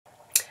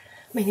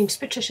My name is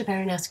Patricia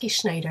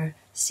Baronowski-Schneider,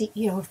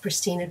 CEO of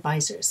Pristine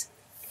Advisors,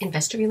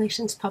 investor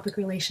relations, public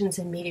relations,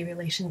 and media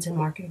relations and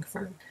marketing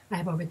firm. I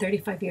have over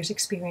 35 years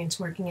experience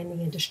working in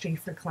the industry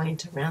for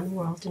clients around the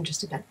world in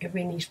just about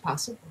every niche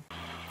possible.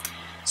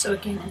 So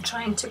again, in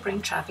trying to bring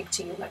traffic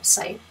to your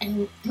website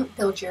and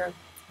build your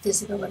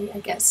visibility, I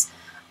guess,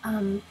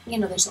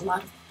 there's a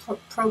lot of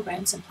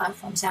programs and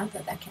platforms out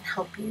there that can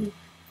help you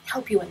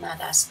in that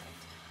aspect.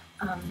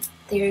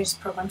 There's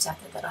programs out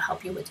there that'll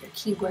help you with your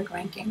keyword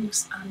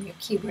rankings, your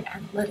keyword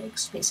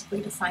analytics,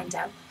 basically to find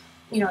out,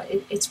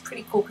 it's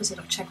pretty cool because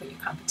it'll check with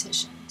your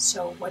competition.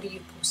 So what are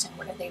you posting?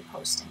 What are they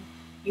posting?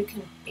 You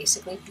can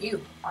basically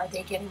view, are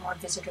they getting more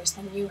visitors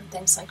than you, and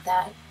things like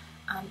that.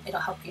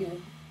 It'll help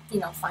you,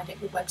 find out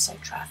your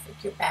website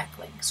traffic, your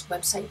backlinks,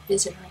 website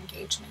visitor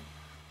engagement,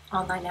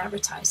 online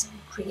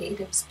advertising,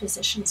 creatives,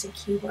 positions and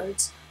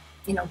keywords,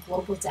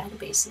 global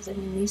databases. I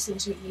mean, these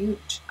things are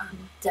huge.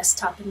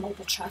 Desktop and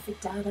mobile traffic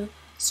data,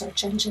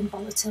 search engine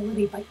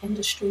volatility by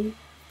industry,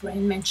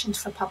 brand mentions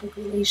for public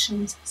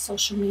relations,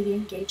 social media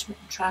engagement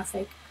and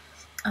traffic.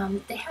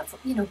 They have,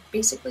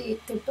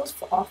 basically they're built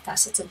for all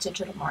facets of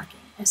digital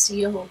marketing: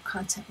 SEO,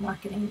 content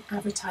marketing,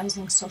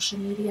 advertising, social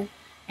media,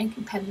 and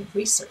competitive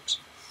research.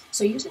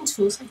 So using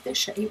tools like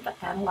this, you're able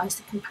to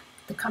analyze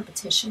the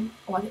competition,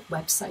 audit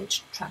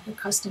websites, track a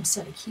custom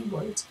set of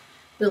keywords,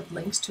 build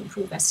links to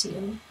improve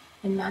SEO,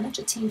 and manage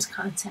a team's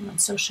content on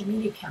social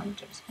media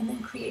calendars, and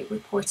then create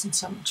reports and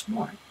so much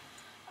more.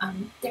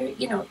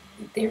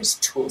 There's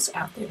tools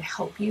out there to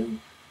help you.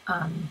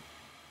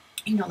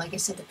 Like I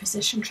said, the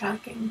position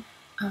tracking,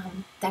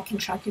 that can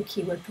track your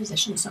keyword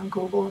positions on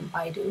Google and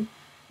Baidu,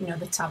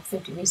 the top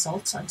 50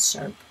 results on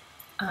SERP.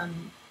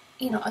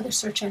 Other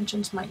search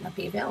engines might not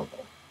be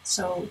available.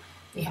 So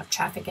they have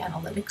traffic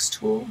analytics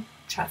tool,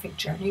 traffic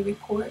journey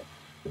report,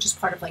 which is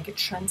part of like a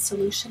trend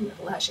solution that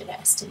allows you to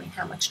estimate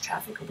how much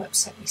traffic a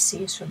website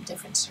receives from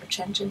different search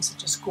engines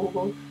such as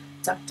Google,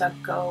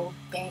 DuckDuckGo,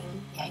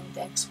 Bing,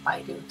 Yandex,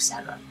 Baidu,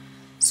 etc.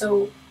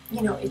 So,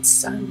 it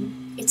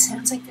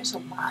sounds like there's a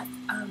lot,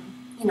 a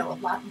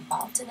lot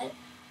involved in it,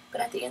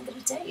 but at the end of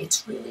the day,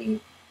 it's really,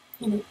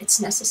 it's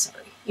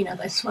necessary.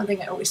 That's one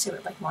thing I always say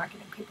with like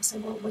marketing. People say,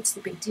 well, what's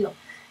the big deal?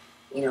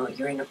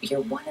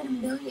 You're one in a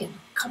million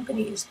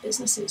companies,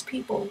 businesses,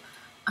 people,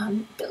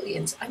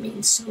 billions. I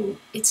mean, so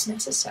it's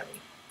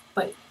necessary.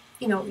 But,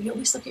 you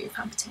always look at your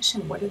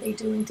competition. What are they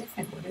doing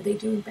different? What are they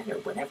doing better?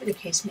 Whatever the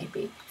case may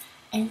be.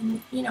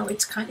 And,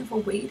 it's kind of a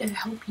way to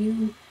help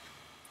you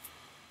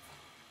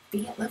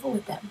be at level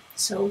with them.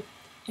 So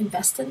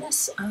invest in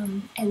this.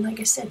 And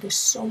like I said, there's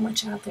so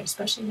much out there,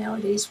 especially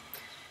nowadays.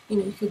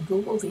 You could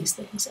Google these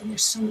things, and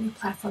there's so many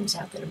platforms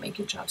out there to make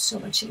your job so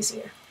much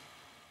easier.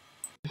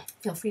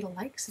 Feel free to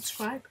like,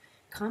 subscribe,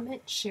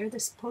 comment, share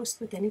this post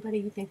with anybody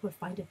you think would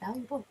find it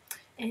valuable.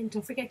 And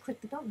don't forget to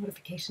click the bell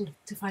notification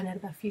to find out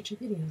about future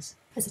videos.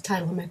 As the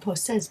title of my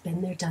post says,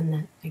 been there, done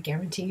that. I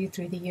guarantee you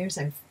through the years,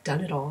 I've done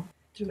it all.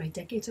 Through my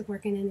decades of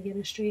working in the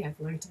industry, I've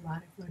learned a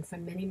lot. I've learned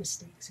from many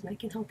mistakes, and I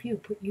can help you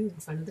put you in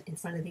front of the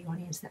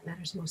audience that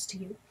matters most to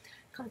you.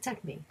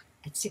 Contact me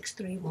at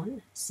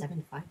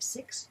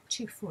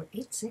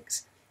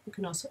 631-756-2486. You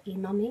can also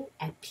email me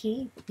at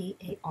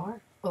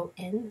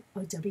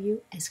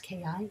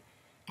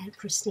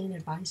PBaronowski@Pristine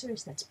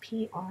Advisors. That's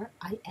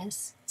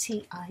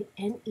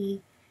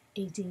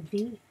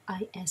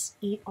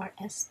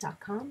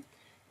PristineAdvisors.com.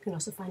 You can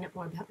also find out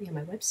more about me on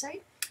my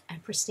website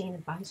at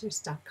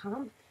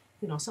pristineadvisors.com.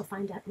 You can also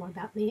find out more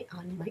about me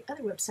on my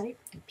other website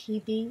at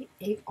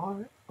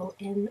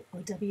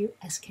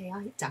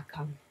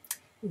PBaronowski.com.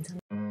 Until